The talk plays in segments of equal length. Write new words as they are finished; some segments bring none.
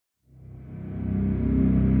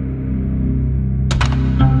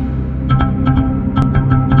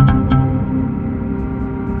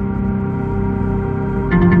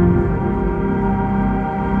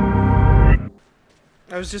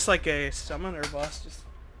was just like a summoner boss, just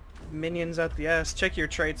minions out the ass. Check your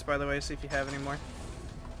traits, by the way, see if you have any more.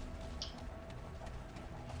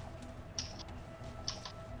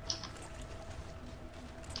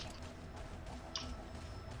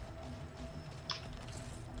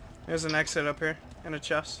 There's an exit up here, and a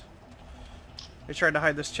chest. They tried to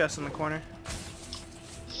hide this chest in the corner.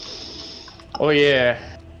 Oh yeah.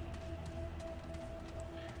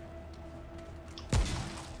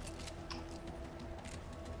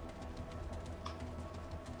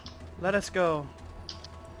 Let us go.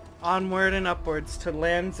 Onward and upwards to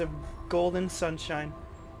lands of golden sunshine.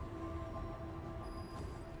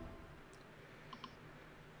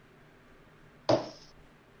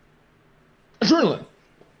 Adrenaline.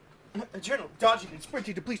 Adrenaline, dodging and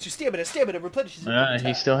sprinting depletes your stamina, replenishes it.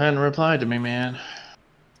 He still hadn't replied to me, man.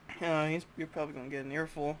 You're probably gonna get an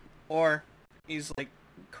earful. Or he's like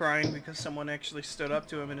crying because someone actually stood up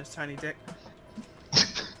to him in his tiny dick.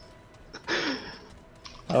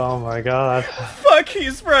 Oh my god. Fuck,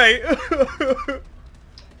 he's right.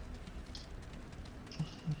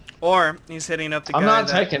 Or he's hitting up the guy. I'm not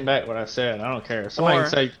taking back what I said. I don't care. Somebody can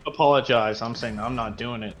say apologize. I'm saying I'm not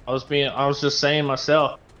doing it. I was just saying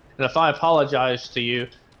myself. And if I apologize to you,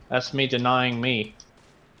 that's me denying me.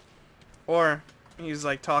 Or he's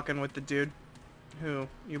like talking with the dude who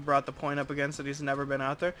you brought the point up against that he's never been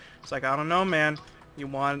out there. It's like, I don't know, man. You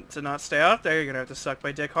want to not stay out there, you're gonna have to suck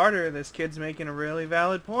my dick harder. This kid's making a really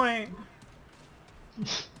valid point.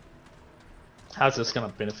 How's this gonna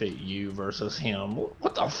benefit you versus him?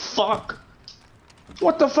 What the fuck?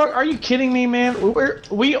 What the fuck? Are you kidding me, man?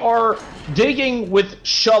 We are digging with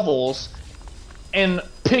shovels and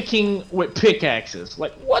picking with pickaxes.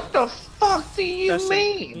 Like, what the fuck do you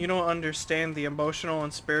mean? You don't understand the emotional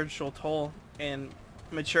and spiritual toll and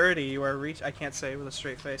maturity you are I can't say it with a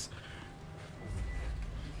straight face.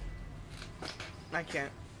 I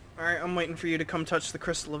can't. Alright, I'm waiting for you to come touch the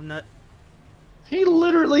crystal of nut. He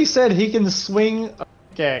literally said he can swing a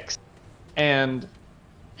pickaxe and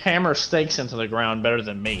hammer stakes into the ground better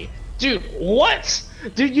than me. Dude, what?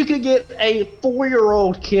 Dude, you could get a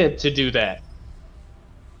 4-year-old kid to do that.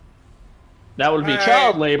 That would be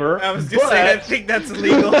child labor. I was just saying, I think that's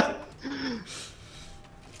illegal.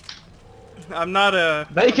 I'm not a...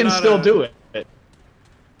 They can still do it.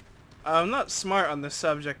 I'm not smart on this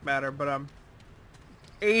subject matter, but I'm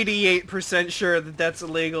 88% sure that that's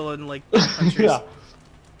illegal in, like, countries. Yeah.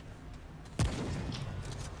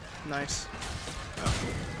 Nice. Oh.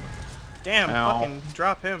 Damn, Ow. fucking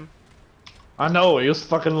drop him. I know, he was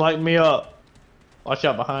fucking lighting me up. Watch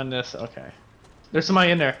out behind this. Okay. There's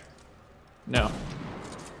somebody in there. No.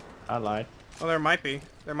 I lied. Well, there might be.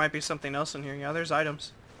 There might be something else in here. Yeah, there's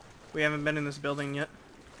items. We haven't been in this building yet.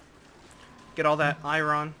 Get all that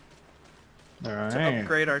iron Alright. to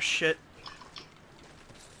upgrade our shit.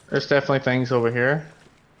 There's definitely things over here.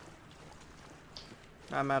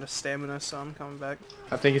 I'm out of stamina, so I'm coming back.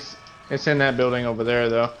 I think it's in that building over there,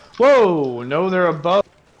 though. Whoa! No, they're above.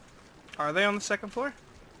 Are they on the second floor?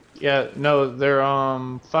 Yeah, no, they're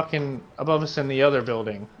fucking above us in the other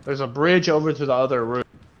building. There's a bridge over to the other roof.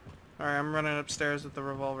 Alright, I'm running upstairs with the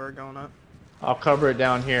revolver going up. I'll cover it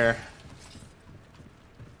down here.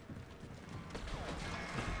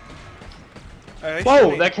 Right,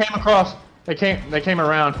 Whoa! That came across. They came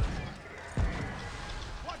around.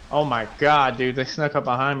 Oh my god, dude! They snuck up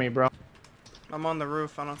behind me, bro. I'm on the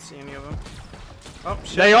roof. I don't see any of them. Oh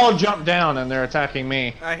shit! They all jumped down and they're attacking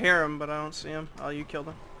me. I hear them, but I don't see them. Oh, you killed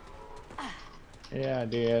them. Yeah, I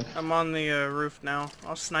did. I'm on the roof now.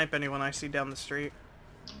 I'll snipe anyone I see down the street.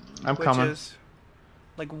 I'm coming. Which is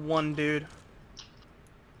like one dude.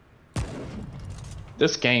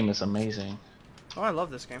 This game is amazing. Oh, I love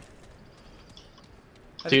this game.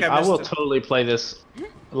 Dude, I will totally play this,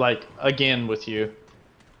 like, again with you.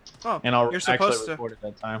 Oh, and I'll you're supposed actually record it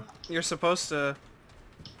that time. You're supposed to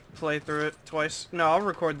play through it twice. No, I'll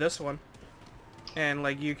record this one. And,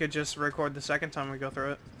 like, you could just record the second time we go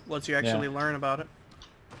through it. Lets you actually learn about it.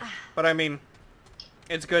 But, I mean,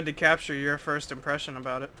 it's good to capture your first impression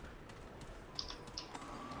about it.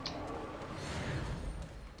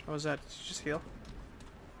 What was that? Did you just heal?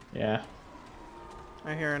 Yeah.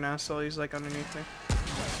 I hear an asshole. He's, like, underneath me.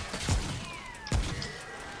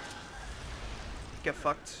 Get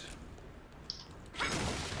fucked.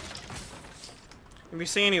 If you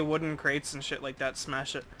see any wooden crates and shit like that,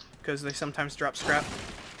 smash it. Because they sometimes drop scrap.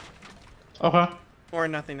 Okay. Or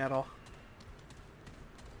nothing at all.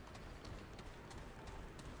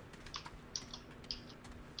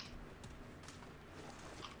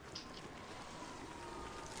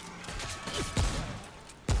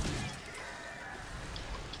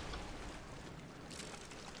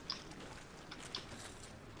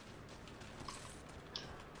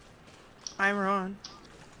 Iron.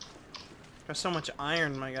 There's so much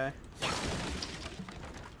iron, my guy.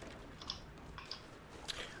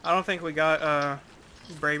 I don't think we got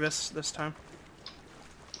Brabus this time.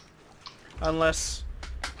 Unless,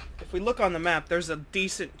 if we look on the map, there's a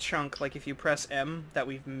decent chunk, like if you press M, that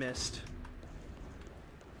we've missed.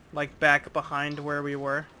 Like back behind where we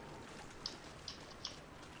were.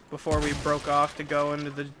 Before we broke off to go into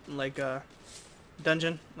the, like,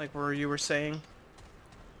 dungeon, like where you were saying.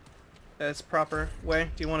 That's proper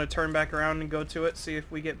way. Do you want to turn back around and go to it, see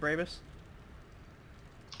if we get Brabus?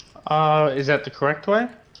 Is that the correct way?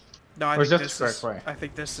 No, I or is think this the correct way? I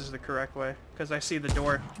think this is the correct way. Because I see the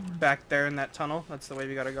door back there in that tunnel. That's the way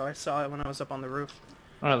we gotta go. I saw it when I was up on the roof.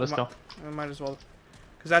 Alright, let's go. We might as well.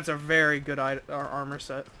 Because that's a very good armor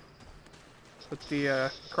set. With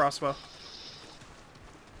the crossbow.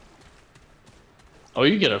 Oh,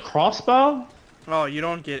 you get a crossbow? Oh, you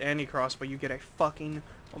don't get any crossbow. You get a fucking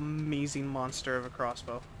amazing monster of a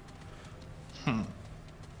crossbow. I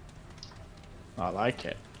like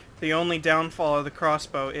it. The only downfall of the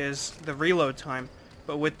crossbow is the reload time,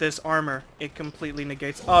 but with this armor, it completely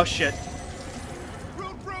negates. Oh shit!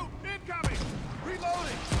 Fruit, incoming!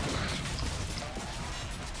 Reloading!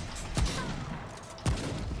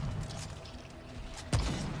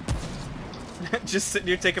 Just sitting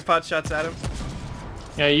here taking pot shots at him.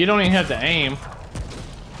 Yeah, you don't even have to aim.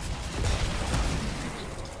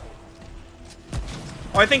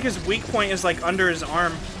 Oh, I think his weak point is like under his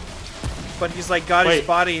arm. But he's like got his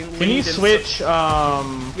body leaned. Can you switch,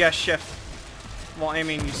 Yeah, shift. While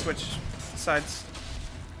aiming, you switch sides.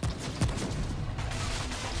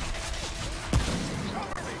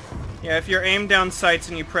 Yeah, if you're aimed down sights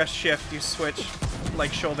and you press shift, you switch,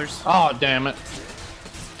 like, shoulders. Oh, damn it.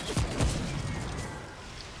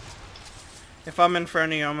 If I'm in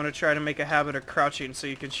front of you, I'm gonna try to make a habit of crouching so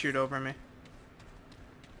you can shoot over me.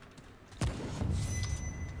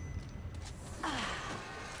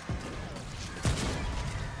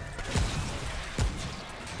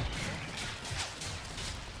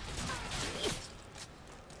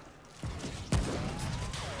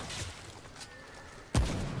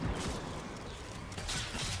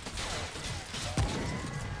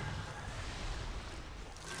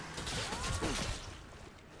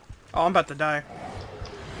 Oh, I'm about to die.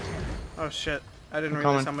 Oh shit. I didn't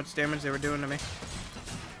realize how much damage they were doing to me.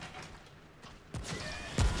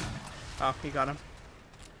 Oh, he got him.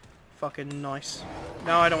 Fucking nice.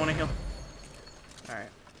 No, I don't want to heal. Alright.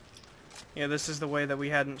 Yeah, this is the way that we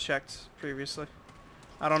hadn't checked previously.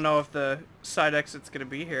 I don't know if the side exit's gonna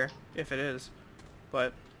be here, if it is.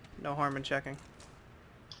 But, no harm in checking.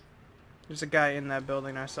 There's a guy in that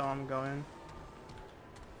building, I saw him go in.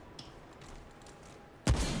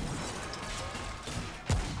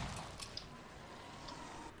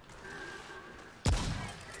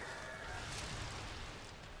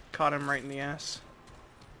 Caught him right in the ass.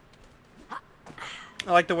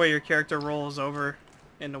 I like the way your character rolls over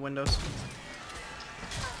into windows.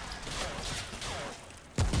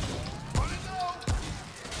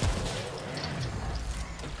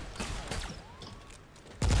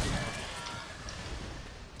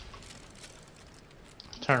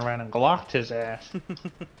 Turn around and glocked his ass.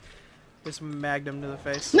 Just magged him to the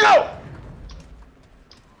face. No!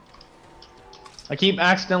 I keep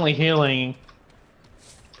accidentally healing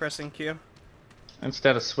Pressing Q.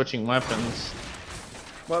 instead of switching weapons.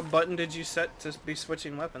 What button did you set to be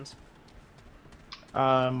switching weapons?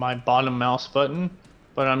 My bottom mouse button,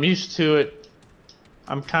 but I'm used to it.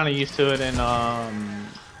 I'm kind of used to it in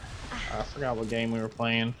I forgot what game we were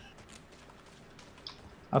playing.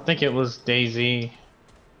 I think it was DayZ,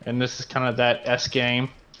 and this is kind of that S game.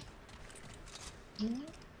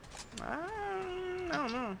 I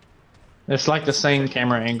don't know. It's like the same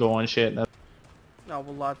camera angle and shit. No,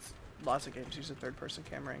 well, lots of games use a third-person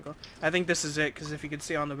camera angle. I think this is it, because if you can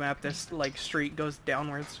see on the map, this like street goes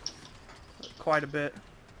downwards quite a bit.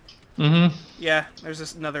 Mm-hmm. Yeah, there's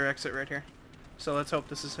this another exit right here. So let's hope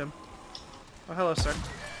this is him. Oh, hello, sir.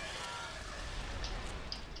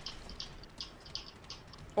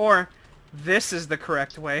 Or this is the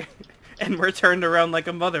correct way, and we're turned around like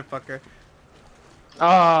a motherfucker.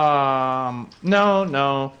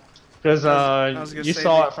 No. Because you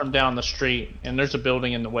saw it from down the street, and there's a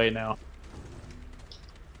building in the way now.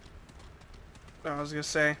 I was gonna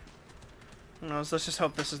say, no, let's just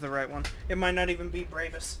hope this is the right one. It might not even be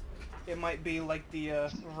Bravus. It might be like the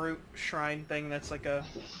root shrine thing that's like a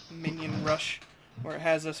minion rush, where it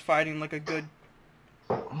has us fighting like a good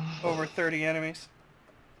over 30 enemies.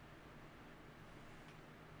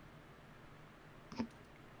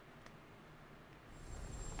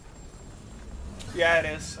 Yeah, it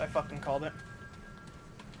is. I fucking called it.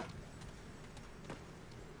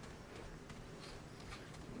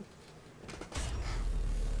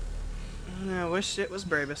 I wish it was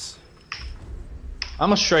Brabus. I'm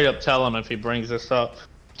gonna straight up tell him if he brings this up.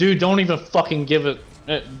 Dude, don't even fucking give it.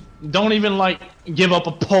 Don't even like give up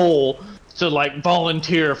a poll to like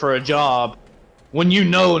volunteer for a job when you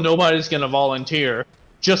know nobody's gonna volunteer.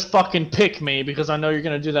 Just fucking pick me because I know you're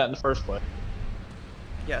gonna do that in the first place.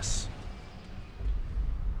 Yes.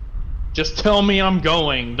 Just tell me I'm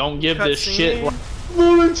going. Don't give this shit like,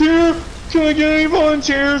 volunteer! Can I get any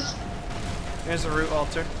volunteers? There's a root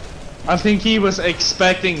altar. I think he was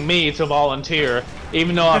expecting me to volunteer,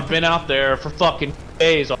 even though I've been out there for fucking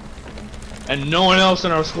days. And no one else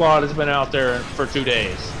in our squad has been out there for 2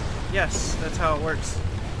 days. Yes, that's how it works.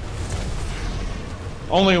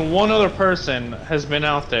 Only one other person has been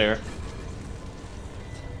out there.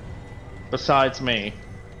 Besides me.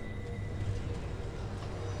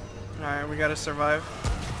 Alright, we gotta survive.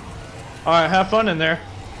 Alright, have fun in there.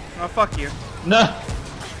 Oh, fuck you. No.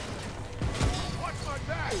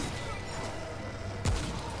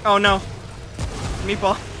 Oh no.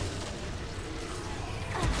 Meatball.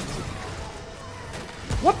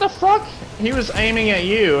 What the fuck? He was aiming at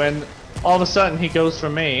you and all of a sudden he goes for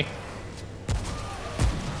me.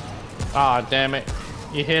 Ah, damn it.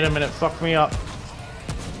 You hit him and it fucked me up.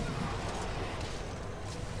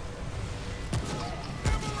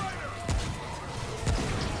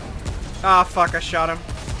 Ah, fuck, I shot him.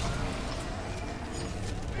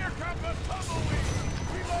 Here comes a tumbleweed.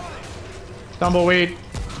 Reloading. Tumbleweed.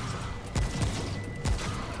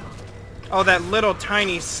 Oh, that little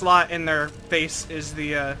tiny slot in their face is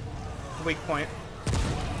the weak point.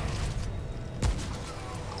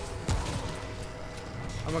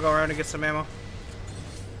 I'm gonna go around and get some ammo.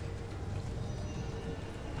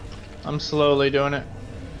 I'm slowly doing it.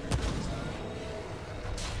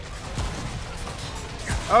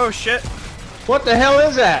 Oh shit! What the hell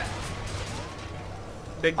is that?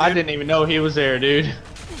 Big dude. I didn't even know he was there, dude.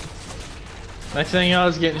 Next thing I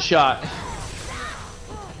was getting shot.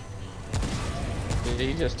 Did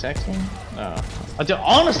he just text me? No.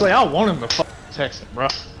 Honestly, I want him to fucking text him, bro.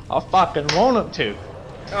 I fucking want him to.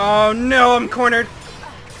 Oh no, I'm cornered.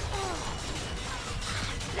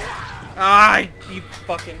 Ah, you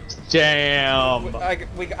fucking. Damn.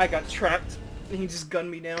 I got trapped. He just gunned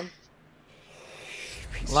me down.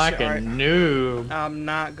 Like a Alright. noob. I'm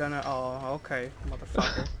not gonna. Oh, okay,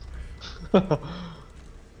 motherfucker. I'm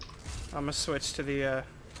gonna switch to the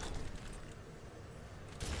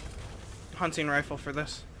hunting rifle for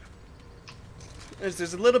this.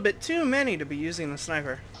 There's a little bit too many to be using the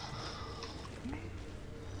sniper.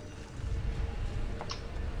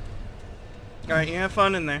 Alright, you have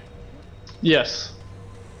fun in there. Yes.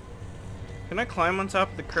 Can I climb on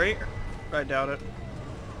top of the crate? I doubt it.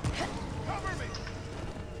 Cover me.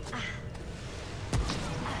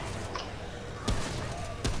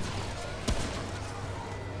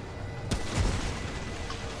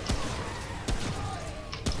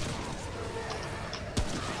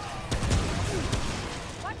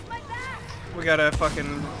 We got a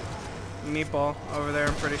fucking meatball over there,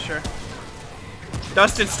 I'm pretty sure.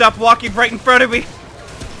 Dustin, stop walking right in front of me!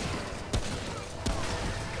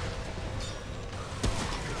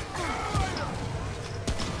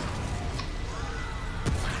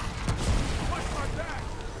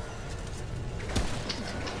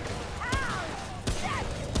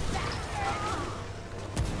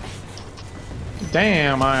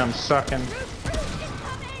 Damn, I am sucking.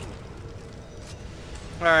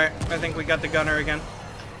 Alright, I think we got the gunner again.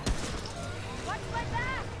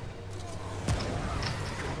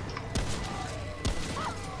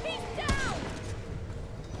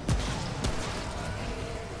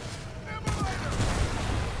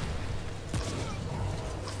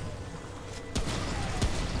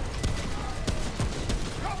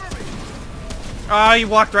 Ah, you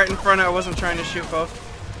walked right in front of it. I wasn't trying to shoot both.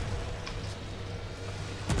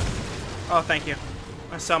 Oh, thank you.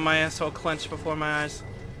 I saw my asshole clench before my eyes.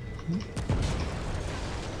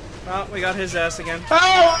 Oh, we got his ass again.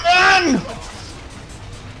 Oh,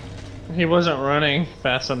 run! He wasn't running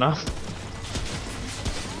fast enough.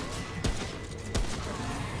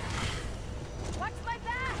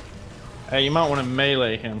 Hey, you might want to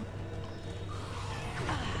melee him.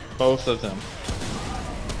 Both of them.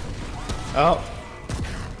 Oh.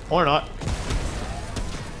 Or not.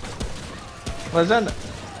 What is that?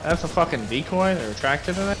 That's a fucking decoy? They're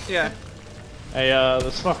attracted to it? Yeah. Hey,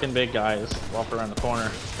 this fucking big guy is walking around the corner.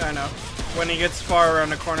 I know. When he gets far around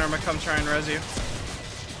the corner, I'm gonna come try and res you.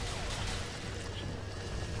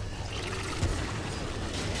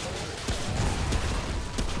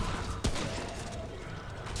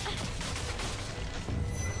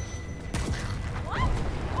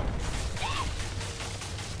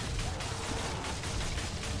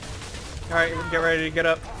 Alright, get ready to get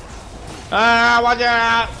up. Ah, watch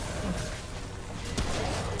out!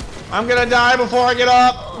 I'm gonna die before I get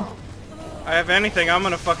up! I have anything, I'm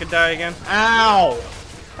gonna fucking die again. Ow!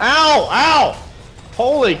 Ow! Ow!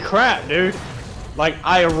 Holy crap, dude. Like,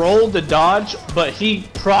 I rolled the dodge, but he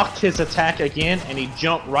procced his attack again, and he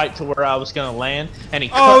jumped right to where I was gonna land, and he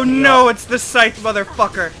cut me no, up. it's the scythe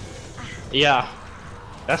motherfucker. Yeah.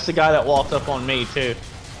 That's the guy that walked up on me, too.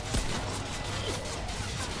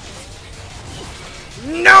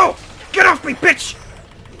 No! Get off me, bitch!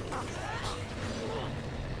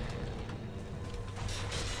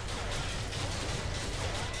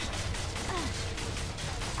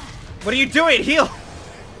 What are you doing? Heal!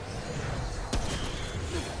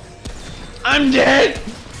 I'm dead!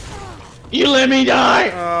 You let me die!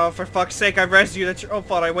 Oh, for fuck's sake, I rezzed you. That's your own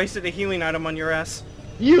fault. I wasted a healing item on your ass.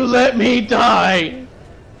 You let me die!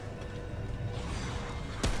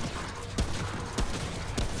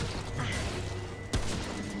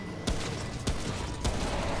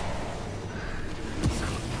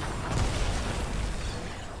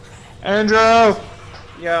 Andrew!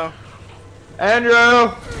 Yo. Andrew!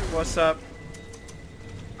 What's up?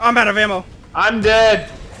 I'm out of ammo. I'm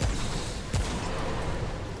dead!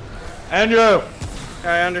 Andrew!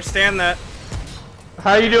 I understand that.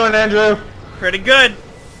 How you doing, Andrew? Pretty good.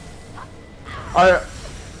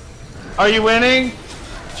 Are you winning?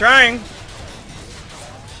 Trying.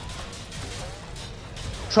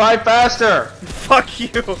 Try faster! Fuck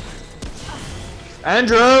you.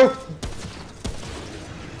 Andrew!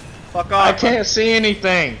 Fuck off. I can't see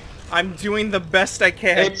anything. I'm doing the best I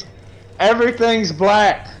can. Everything's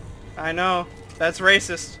black. I know. That's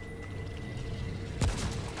racist.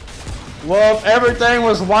 Well, if everything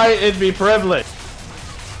was white, it'd be privileged.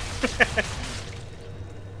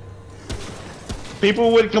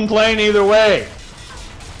 People would complain either way.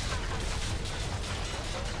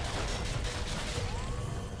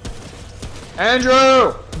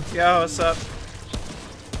 Andrew! Yo, what's up?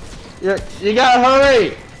 You gotta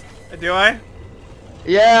hurry! Do I?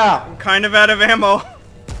 Yeah! I'm kind of out of ammo.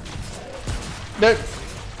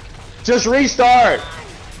 Just restart!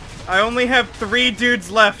 I only have 3 dudes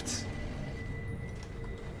left.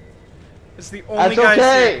 It's the only That's guys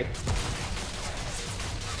okay! here.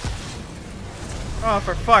 Oh,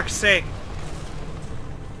 for fuck's sake.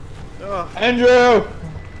 Ugh. Andrew!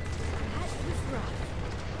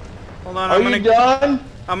 Hold on, Are you done?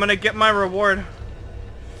 I'm gonna get my reward.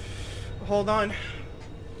 Hold on.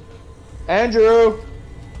 Andrew!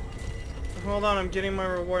 Hold on, I'm getting my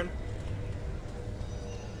reward.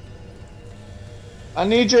 I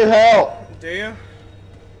need your help. Do you?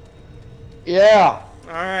 Yeah.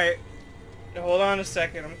 Alright. Hold on a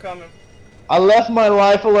second, I'm coming. I left my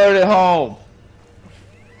life alert at home.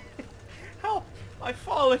 Help! I've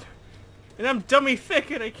fallen. And I'm dummy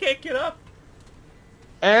thick and I can't get up.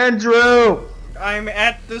 Andrew! I'm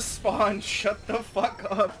at the spawn. Shut the fuck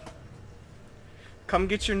up. Come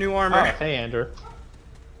get your new armor. Oh, hey, Andrew.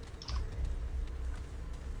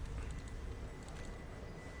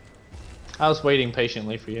 I was waiting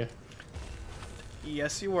patiently for you.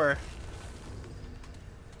 Yes, you were.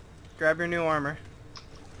 Grab your new armor.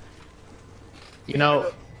 You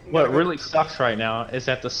know, what really sucks right now is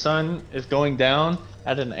that the sun is going down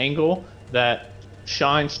at an angle that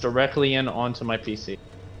shines directly in onto my PC.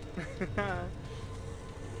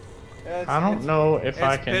 I don't know if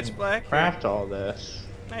I can craft all this.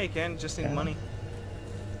 No, you can. Just need money.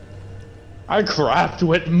 I craft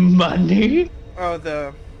with money? Oh,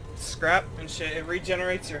 the scrap and shit. It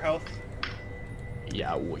regenerates your health.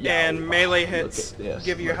 Yeah. And melee hits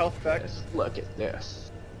give you your health back. Look at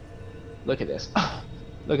this. Look at this.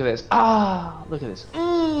 Look at this. Ah, look at this.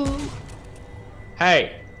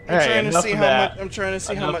 Hey. I'm trying to see how much. I'm trying to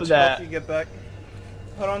see how much health you get back.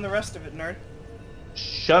 Put on the rest of it, nerd.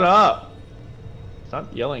 Shut up.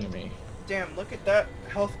 Stop yelling at me. Damn, look at that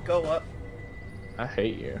health go up. I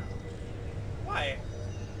hate you. Why?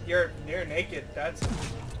 You're naked. That's.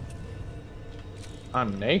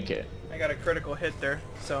 I'm naked. I got a critical hit there,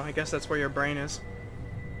 so I guess that's where your brain is.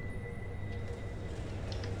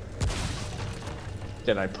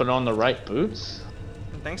 Did I put on the right boots?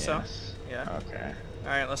 I think so. Yeah. Okay.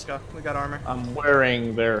 Alright, let's go. We got armor. I'm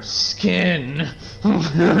wearing their skin.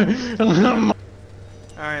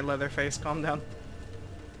 Alright, Leatherface, calm down.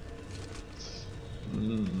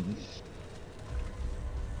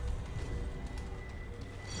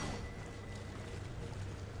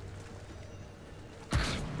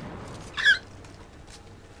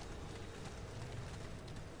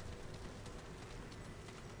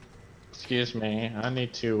 Excuse me, I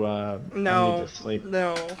need to, I need No. to sleep.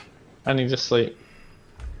 No. I need to sleep.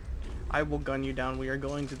 I will gun you down. We are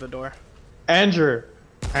going to the door. Andrew,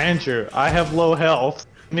 Andrew, I have low health.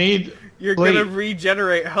 Need You're sleep. gonna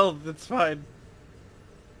regenerate health. It's fine.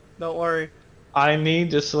 Don't worry. I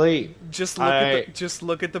need to sleep. Just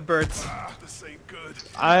look at the birds. Ah, this ain't good.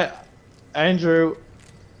 Andrew,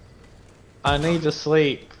 I need to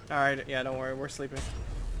sleep. All right. Yeah. Don't worry. We're sleeping.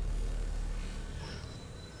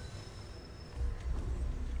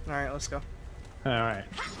 All right. Let's go. All right.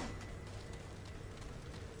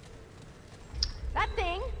 That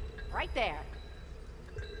thing, right there.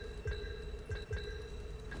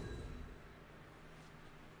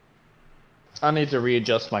 I need to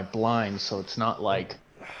readjust my blinds so it's not like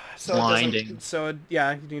So blinding.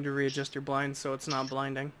 Yeah, you need to readjust your blinds so it's not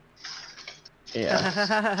blinding.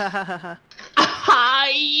 Yeah.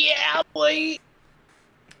 Yeah, boy.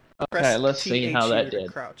 Okay, Press let's see how THU that to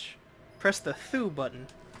did. Crouch. Press the Thu button.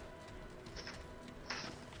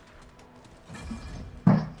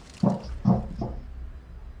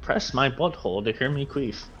 Press my butthole to hear me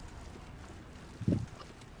queef.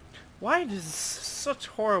 Why does such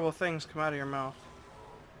horrible things come out of your mouth?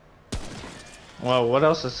 Well, what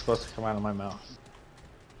else is supposed to come out of my mouth?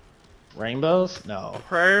 Rainbows? No.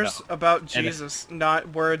 Prayers No. about And- Jesus, not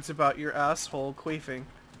words about your asshole queefing.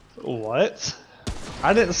 What?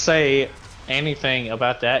 I didn't say anything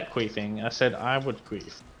about that queefing. I said I would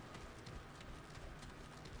queef.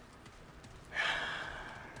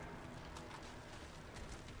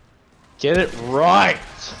 Get it right!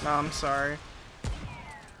 No, I'm sorry.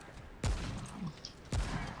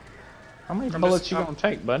 How many I'm bullets just- you gonna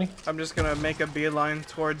take, buddy? I'm just gonna make a beeline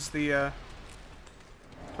towards the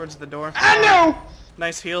door. I know!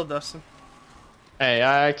 Nice heal, Dustin. Hey,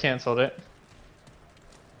 I canceled it.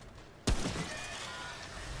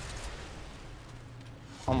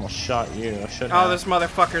 Almost shot you. I should have. Oh, this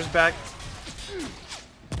motherfucker's back.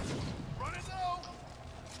 Run it low.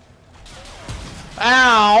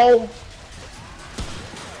 Ow!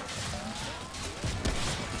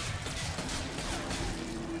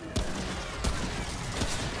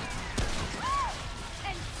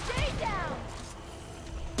 And stay down.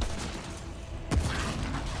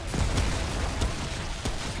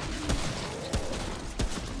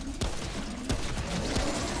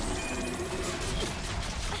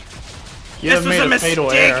 You This have was made a a fatal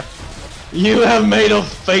mistake. error. You have made a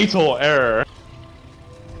fatal error.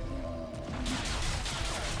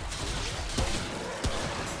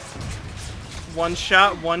 One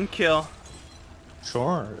shot, one kill.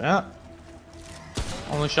 Sure, yeah.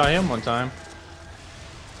 Only shot him one time.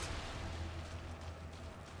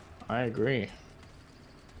 I agree.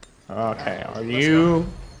 Okay, are you...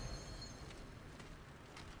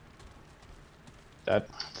 That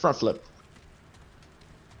front flip.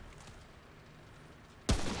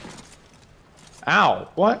 Ow,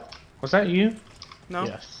 what? Was that you? No?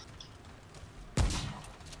 Yes.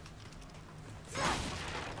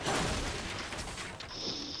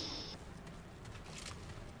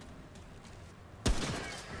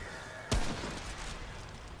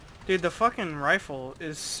 Dude, the fucking rifle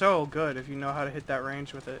is so good if you know how to hit that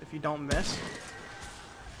range with it. If you don't miss,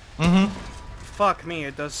 Mm-hmm. fuck me,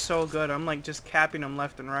 it does so good. I'm like just capping them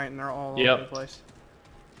left and right and they're all over the place.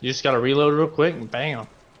 You just gotta reload real quick and bam.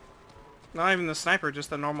 Not even the sniper, just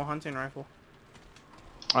the normal hunting rifle.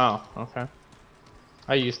 Oh, okay.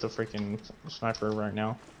 I use the freaking sniper right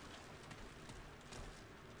now.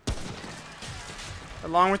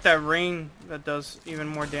 Along with that ring that does even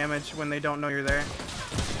more damage when they don't know you're there.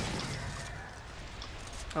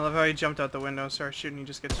 I love how he jumped out the window and started shooting, he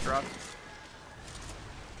just gets dropped.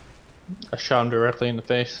 I shot him directly in the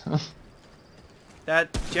face. That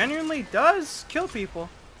genuinely does kill people.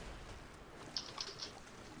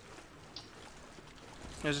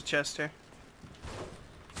 There's a chest here.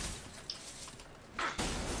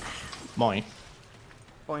 Boing.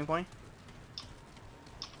 Boing boing.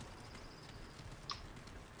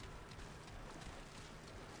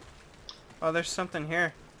 Oh, there's something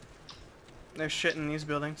here. There's shit in these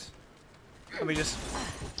buildings. Let me just...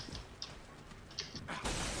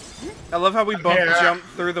 I love how we both jump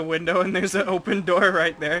through the window and there's an open door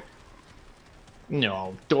right there.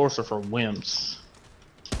 No, doors are for wimps.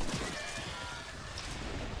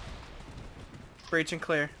 Breach and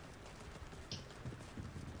clear.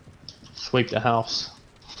 Sweep the house.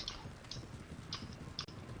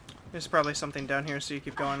 There's probably something down here, so you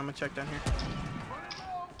keep going. I'm gonna check down here.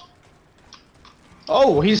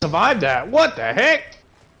 Oh, he survived that. What the heck?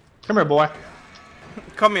 Come here, boy.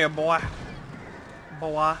 Come here, boy.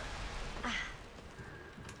 Boy.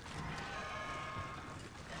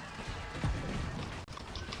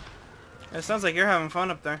 It sounds like you're having fun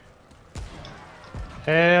up there.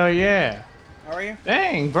 Hell yeah. How are you?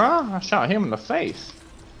 Dang, bro. I shot him in the face.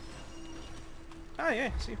 Oh yeah,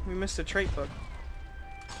 see, we missed a trait book.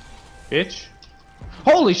 Bitch.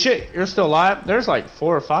 Holy shit, you're still alive? There's like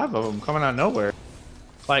 4 or 5 of them coming out of nowhere.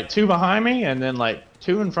 Like 2 behind me and then like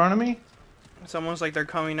 2 in front of me. It's almost like they're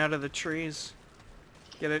coming out of the trees.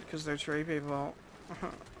 Get it? Because they're tree people.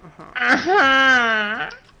 I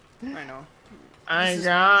know. I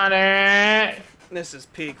got it. This is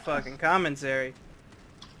peak fucking commentary.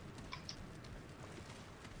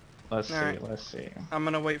 Let's see, Alright. let's see. I'm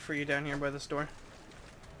gonna wait for you down here by this door.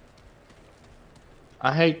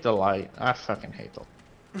 I hate the light. I fucking hate the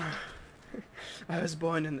light. I was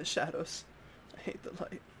born in the shadows. I hate the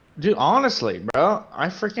light. Dude, honestly, bro, I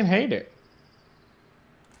freaking hate it.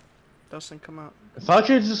 Dustin, come out. If I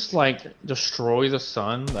could just, like, destroy the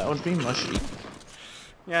sun, that would be much easier.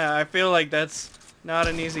 Yeah, I feel like that's not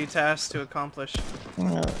an easy task to accomplish.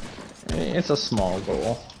 It's a small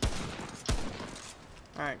goal.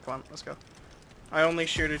 Alright, come on, let's go. I only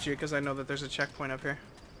shoot at you because I know that there's a checkpoint up here.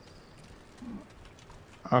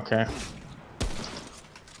 Okay.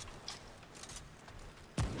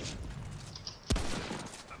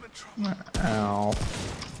 Ow.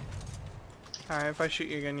 Alright, if I shoot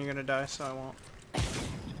you again, you're gonna die, so I won't.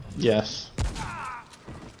 Yes.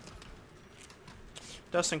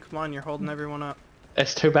 Dustin, come on, you're holding everyone up.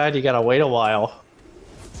 It's too bad you gotta wait a while.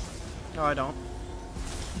 No, I don't.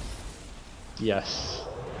 Yes.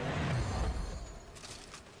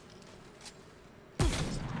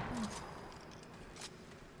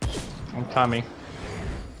 I'm coming.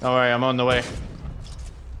 Don't worry, I'm on the way.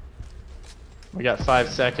 We got 5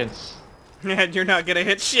 seconds. Yeah, you're not gonna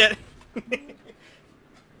hit shit.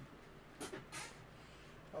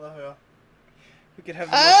 Hello. We could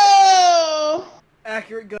have the most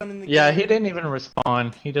accurate gun in the game. Yeah, he didn't even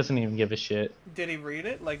respond. He doesn't even give a shit. Did he read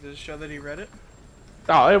it? Like, does it show that he read it?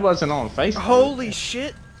 Oh, it wasn't on Facebook. Holy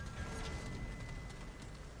shit!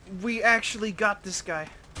 We actually got this guy.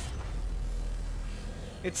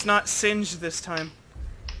 It's not Singed this time.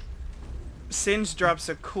 Singed drops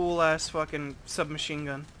a cool ass fucking submachine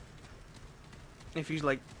gun. If you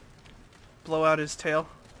like blow out his tail.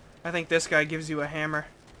 I think this guy gives you a hammer.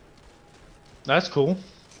 That's cool.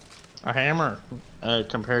 A hammer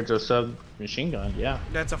compared to a submachine gun, yeah.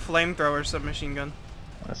 That's a flamethrower submachine gun.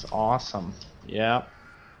 That's awesome. Yeah.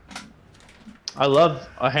 I love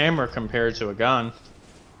a hammer compared to a gun.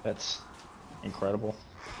 That's incredible.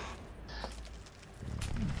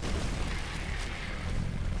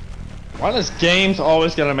 Why does games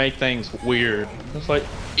always gotta make things weird? It's like,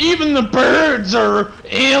 even the birds are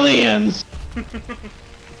aliens!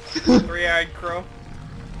 Three-eyed crow.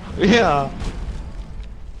 Yeah.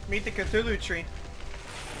 Meet the Cthulhu tree.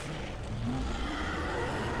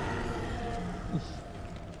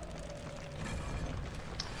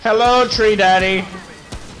 Hello, tree daddy.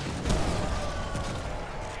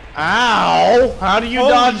 Ow! How do you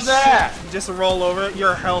Holy dodge shit. that? Just roll over it.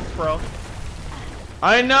 Your health, bro.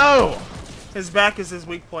 I know! His back is his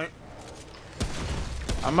weak point.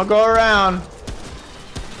 I'm gonna go around.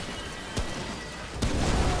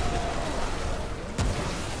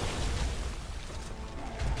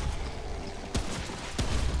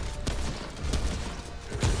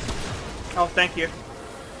 Oh, thank you.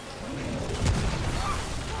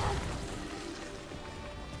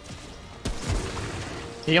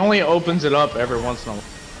 He only opens it up every once in a while.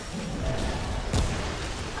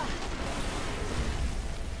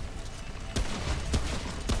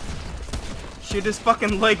 Shoot his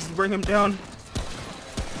fucking legs to bring him down.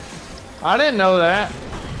 I didn't know that.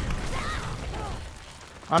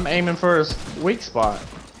 I'm aiming for his weak spot.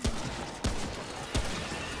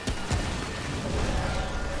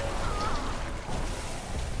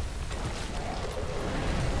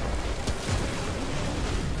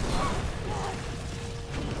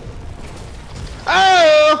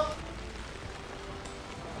 Oh!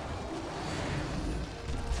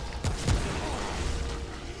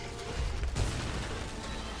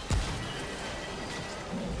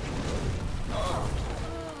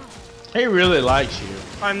 He really likes you.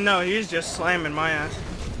 I know, he's just slamming my ass.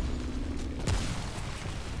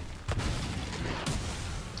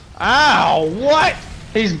 Ow! What?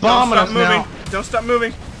 He's bombing us now. Don't stop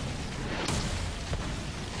moving.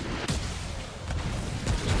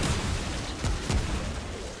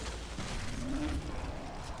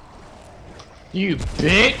 You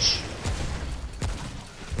bitch!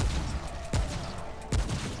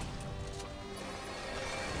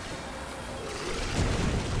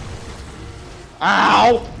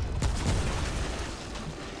 Ow!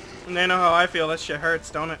 And they know how I feel. That shit hurts,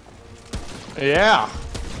 don't it? Yeah.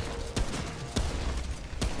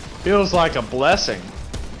 Feels like a blessing.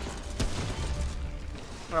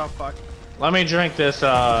 Oh, fuck. Let me drink this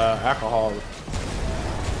alcohol.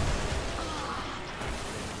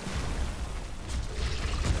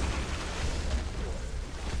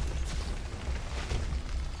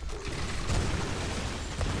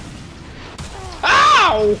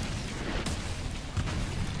 Ow!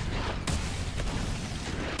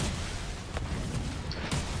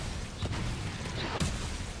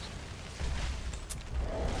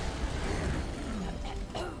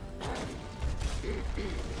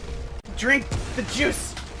 Drink the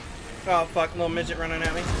juice! Oh fuck, little midget running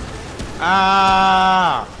at me.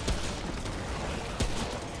 Ah!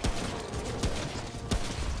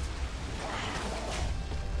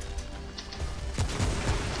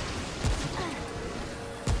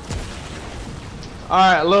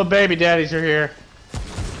 Alright, little baby daddies are here.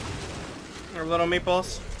 Or little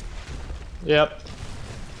meatballs. Yep.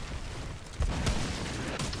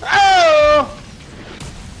 Oh!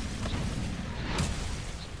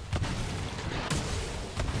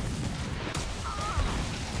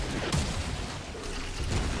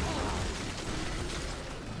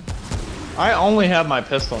 I only have my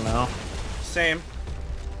pistol now. Same.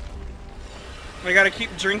 I gotta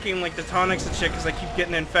keep drinking like the tonics and shit because I keep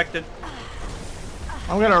getting infected.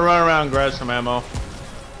 I'm gonna run around and grab some ammo.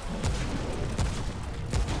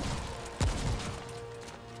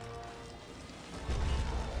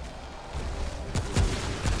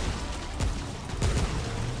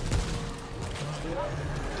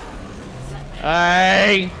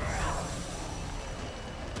 Hey!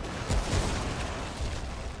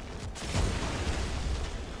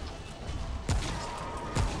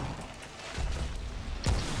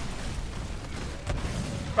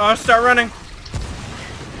 Oh, start running.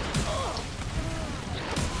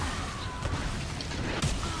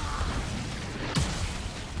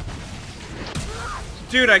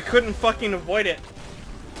 Dude, I couldn't fucking avoid it.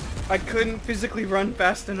 I couldn't physically run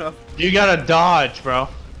fast enough. You gotta dodge, bro.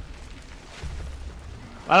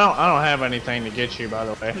 I don't have anything to get you, by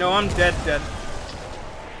the way. No, I'm dead.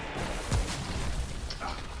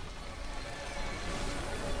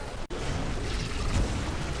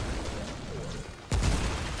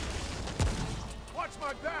 Watch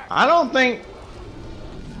my back. I don't think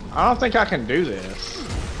I can do this.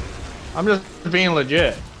 I'm just being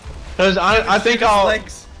legit. Cause I think I'll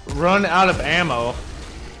Legs. run out of ammo.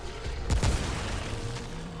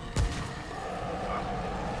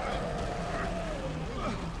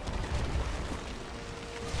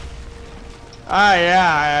 Ah,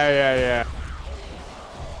 yeah.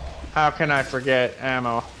 How can I forget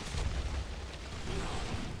ammo?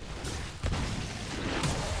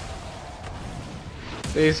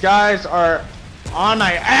 These guys are on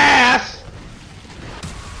my ass!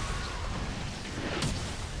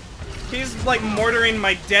 He's like mortaring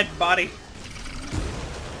my dead body.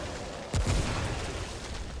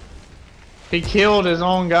 He killed his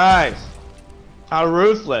own guys. How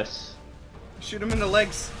ruthless. Shoot him in the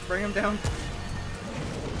legs. Bring him down.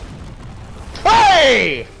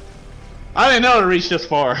 Hey! I didn't know to reach this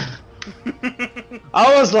far.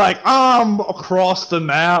 I was like, I'm across the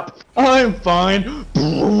map. I'm fine.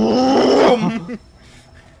 Boom.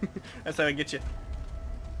 That's how I get you.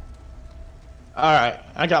 Alright,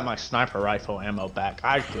 I got my sniper rifle ammo back.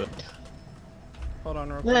 I good. Hold on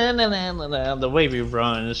real quick. The way we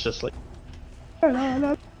run is just like...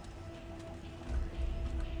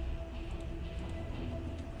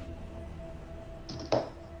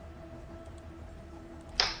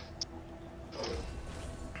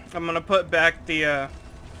 I'm gonna put back the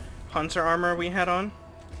hunter armor we had on,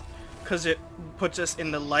 cause it puts us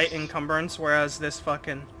in the light encumbrance, whereas this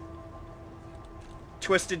fucking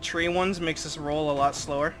twisted tree ones makes us roll a lot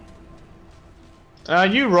slower.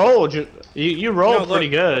 You rolled. You rolled pretty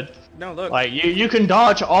good. No, look. Like you can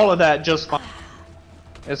dodge all of that just fine.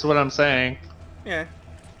 That's what I'm saying. Yeah.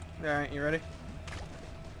 Alright, you ready?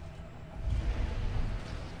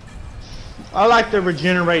 I like the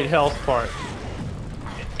regenerate health part.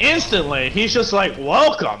 Instantly, he's just like,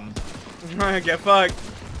 welcome. Get fucked.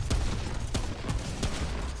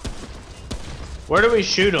 Where do we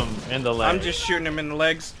shoot him? In the leg? I'm just shooting him in the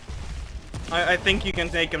legs. I think you can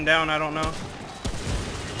take him down, I don't know.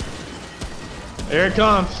 Here it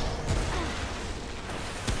comes.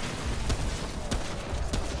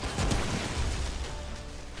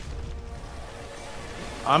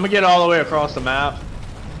 I'm gonna get all the way across the map.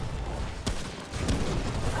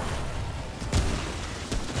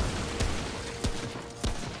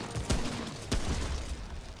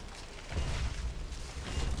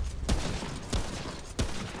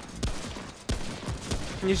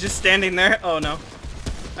 He's just standing there. Oh no.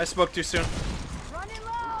 I spoke too soon. Running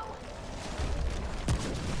low.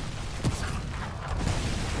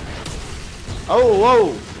 Oh,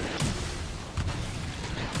 whoa.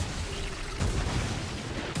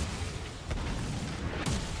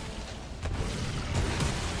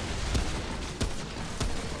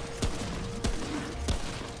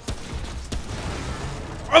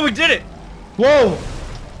 Oh, we did it! Whoa!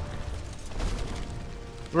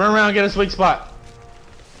 Run around and get his weak spot.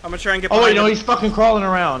 I'm gonna try and get Oh wait, behind no, him. he's fucking crawling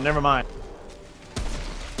around. Never mind.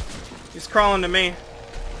 He's crawling to me.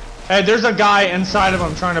 Hey, there's a guy inside of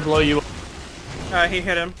him trying to blow you up. He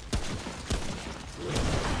hit him.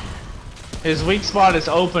 His weak spot is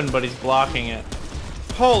open, but he's blocking it.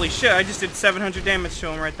 Holy shit, I just did 700 damage to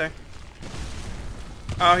him right there.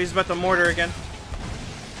 Oh, he's about to mortar again.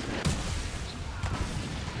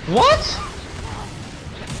 What?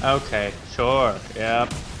 Okay, sure,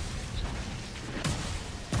 yep.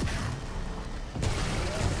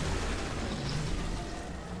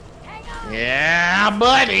 Yeah,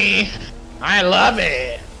 buddy! I love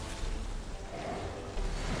it!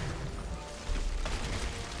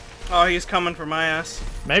 Oh, he's coming for my ass.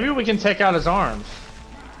 Maybe we can take out his arms.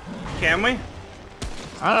 Can we?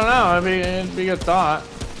 I don't know, it'd be a good thought.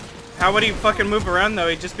 How would he fucking move around though?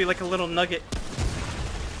 He'd just be like a little nugget.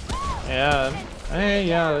 Yeah, hey,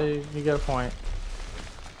 yeah, you got a point.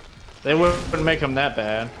 They wouldn't make him that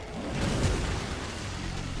bad.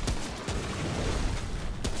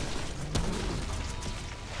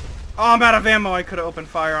 Oh, I'm out of ammo. I could have opened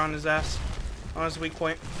fire on his ass. On his weak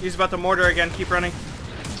point. He's about to mortar again. Keep running.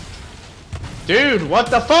 Dude, what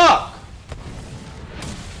the fuck?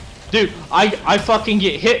 Dude, I fucking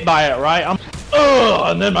get hit by it, right? I'm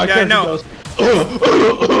and then my character goes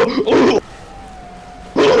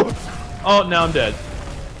oh, now I'm dead.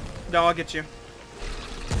 No, I'll get you.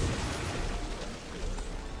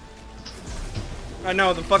 I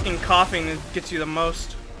know, the fucking coughing gets you the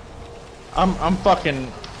most. I'm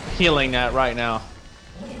fucking healing that right now.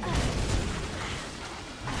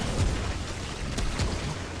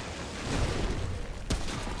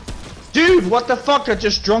 Dude, what the fuck? I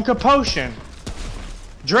just drunk a potion.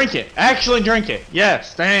 Drink it. Actually drink it.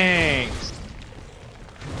 Yes, thanks.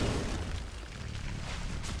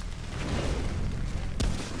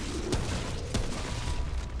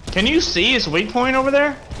 Can you see his weak point over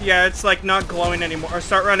there? Yeah, it's like not glowing anymore. Or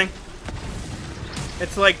start running.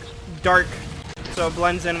 It's like dark, so it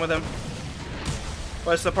blends in with him.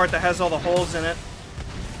 But it's the part that has all the holes in it.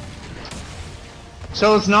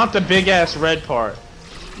 So it's not the big ass red part.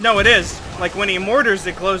 No, it is. Like when he mortars,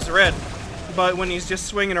 it glows red. But when he's just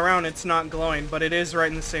swinging around, it's not glowing. But it is right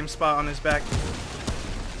in the same spot on his back.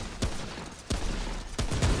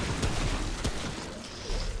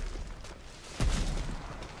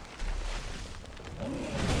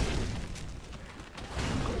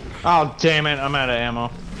 Oh, damn it. I'm out of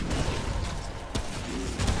ammo.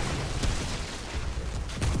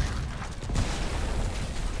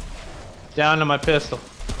 Down to my pistol.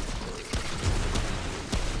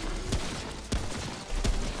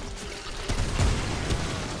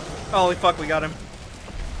 Holy fuck, we got him.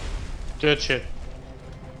 Good shit.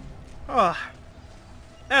 Oh,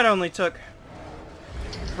 that only took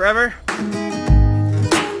forever.